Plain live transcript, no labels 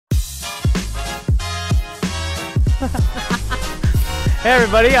Hey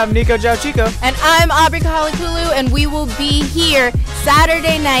everybody, I'm Nico Chico. And I'm Aubri, and we will be here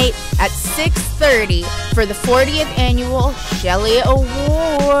Saturday night at 6:30 for the 40th annual Shellie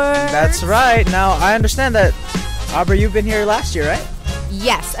Awards. That's right. Now, I understand that, Aubri, you've been here last year, right?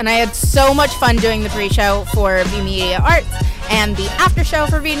 Yes, and I had so much fun doing the pre-show for V Media Arts and the after-show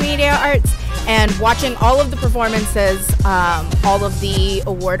for V Media Arts, and watching all of the performances, all of the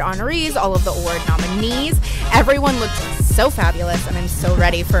award honorees, all of the award nominees. Everyone looked so fabulous, and I'm so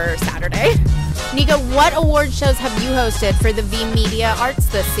ready for Saturday. Nico, what award shows have you hosted for the V Media Arts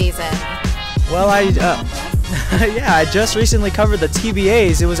this season? Well, I just recently covered the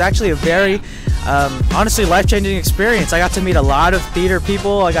TBAs. It was actually a very, honestly, life-changing experience. I got to meet a lot of theater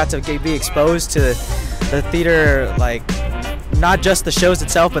people. I got to be exposed to the theater, like, not just the shows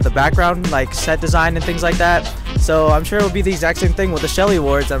itself, but the background, like set design and things like that. So I'm sure it will be the exact same thing with the Shellie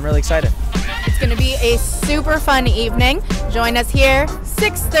Awards. I'm really excited. It's going to be a super fun evening. Join us here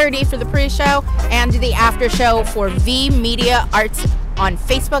 6:30 for the pre-show and the after show for V Media Arts on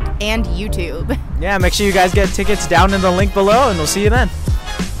Facebook and YouTube. Yeah, make sure you guys get tickets down in the link below, and we'll see you then.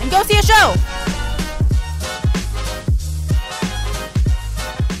 And go see a show!